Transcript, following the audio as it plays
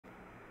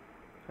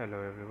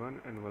Hello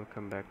everyone and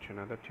welcome back to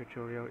another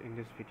tutorial. In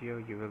this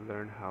video you will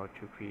learn how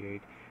to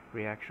create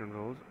reaction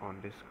roles on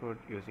Discord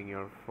using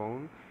your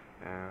phone.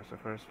 So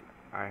first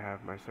I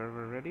have my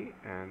server ready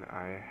and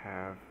I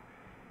have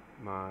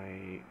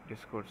my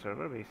Discord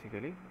server.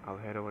 Basically I'll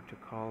head over to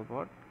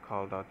callbot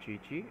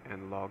call.gg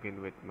and log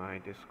in with my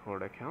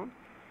Discord account,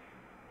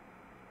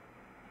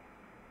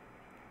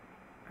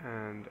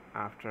 and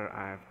after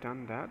I have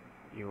done that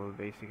you will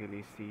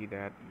basically see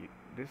that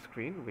this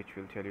screen which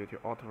will tell you to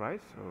authorize.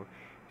 So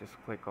just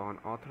click on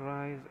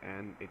authorize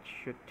and it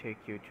should take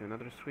you to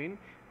another screen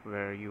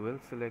where you will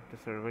select the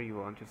server you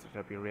want to set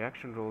up your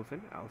reaction roles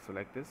in. I'll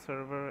select this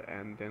server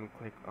and then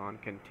click on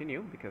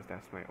continue because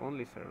that's my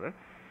only server.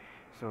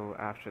 So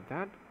after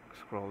that,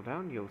 scroll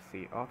down, you'll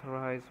see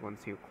authorize.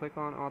 Once you click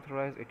on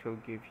authorize, it will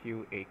give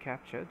you a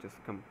captcha.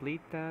 Just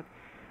complete that.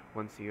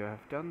 Once you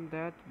have done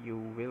that, you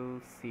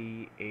will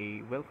see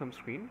a welcome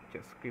screen.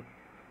 Just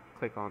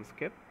click on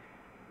skip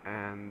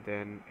and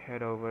then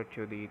head over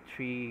to the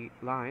three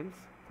lines,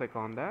 click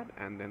on that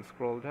and then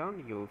scroll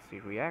down. You'll see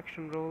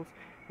reaction roles.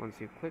 Once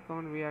you click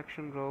on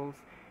reaction roles,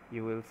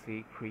 you will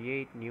see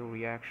create new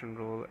reaction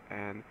role,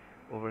 and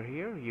over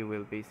here you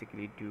will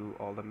basically do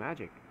all the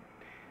magic.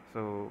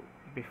 So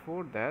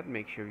before that,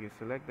 make sure you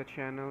select the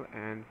channel,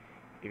 and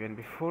even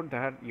before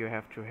that you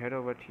have to head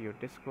over to your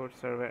Discord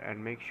server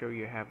and make sure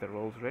you have the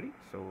roles ready.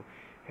 So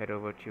head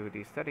over to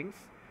the settings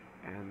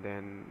and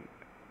then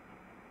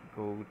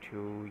go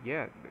to,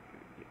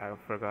 I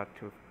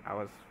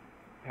was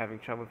having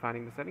trouble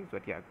finding the settings,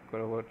 but yeah, go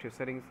over to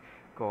settings,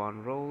 go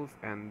on roles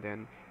and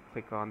then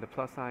click on the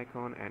plus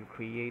icon and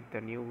create the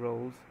new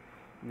roles.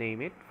 Name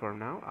it, for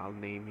now I'll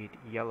name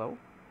it yellow,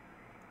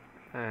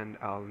 and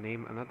I'll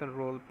name another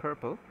role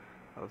purple.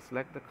 I'll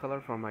select the color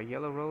from my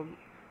yellow role,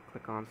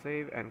 click on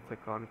save and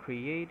click on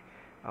create.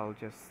 I'll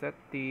just set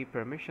the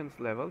permissions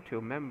level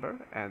to member,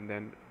 and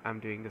then I'm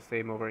doing the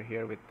same over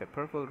here with the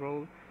purple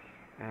role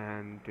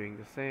and doing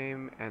the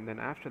same, and then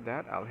after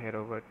that I'll head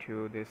over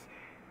to this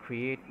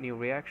create new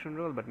reaction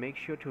role, but make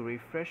sure to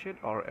refresh it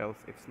or else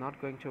it's not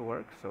going to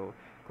work. So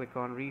click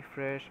on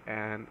refresh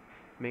and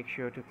make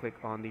sure to click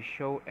on the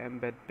show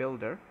embed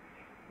builder.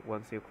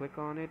 Once you click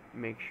on it,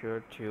 make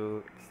sure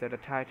to set a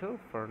title.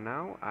 For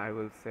now I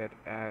will set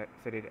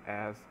it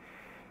as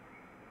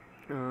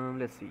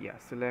let's see,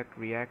 select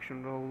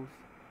reaction roles.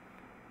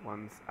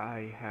 Once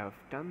I have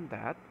done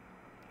that,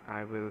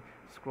 I will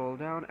scroll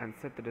down and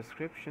set the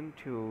description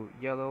to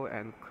yellow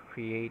and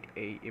create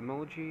a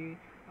emoji.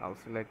 I'll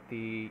select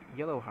the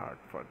yellow heart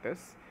for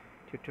this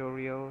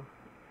tutorial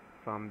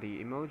from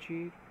the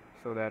emoji,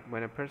 so that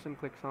when a person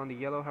clicks on the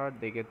yellow heart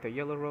they get the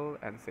yellow role,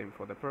 and same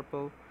for the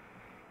purple.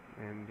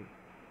 And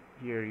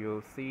here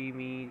you'll see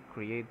me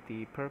create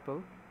the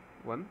purple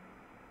one,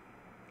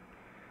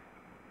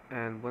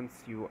 and once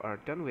you are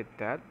done with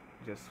that,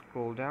 just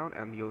scroll down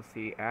and you'll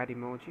see add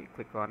emoji.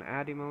 Click on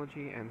add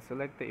emoji and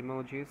select the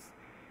emojis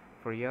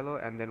for yellow,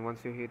 and then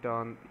once you hit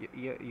on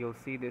you'll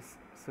see this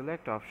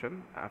select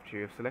option after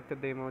you've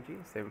selected the emoji.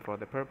 Same for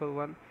the purple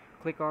one.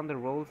 Click on the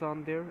roles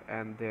on there,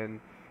 and then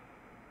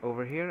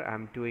over here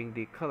I'm doing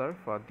the color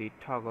for the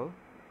toggle.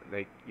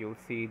 Like you'll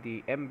see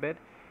the embed,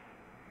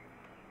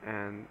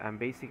 and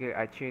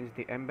I changed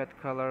the embed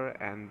color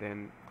and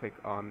then click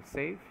on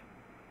save.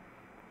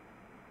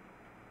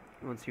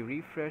 Once you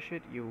refresh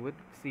it, you would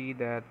see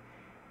that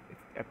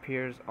it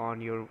appears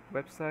on your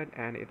website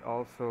and it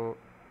also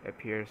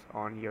appears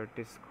on your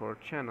Discord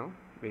channel.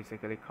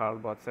 Basically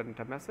Carlbot sent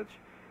a message.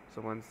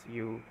 So once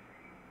you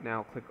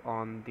now click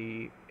on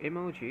the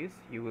emojis,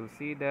 you will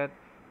see that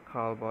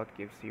Carlbot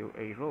gives you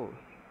a role.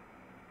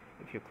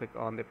 If you click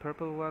on the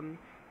purple one,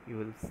 you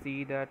will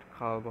see that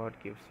Carlbot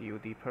gives you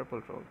the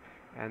purple role,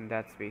 and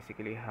that's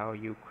basically how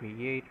you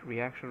create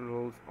reaction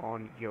roles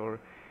on your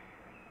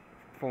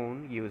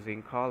phone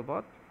using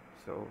Carlbot.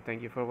 So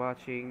thank you for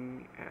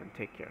watching and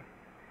take care.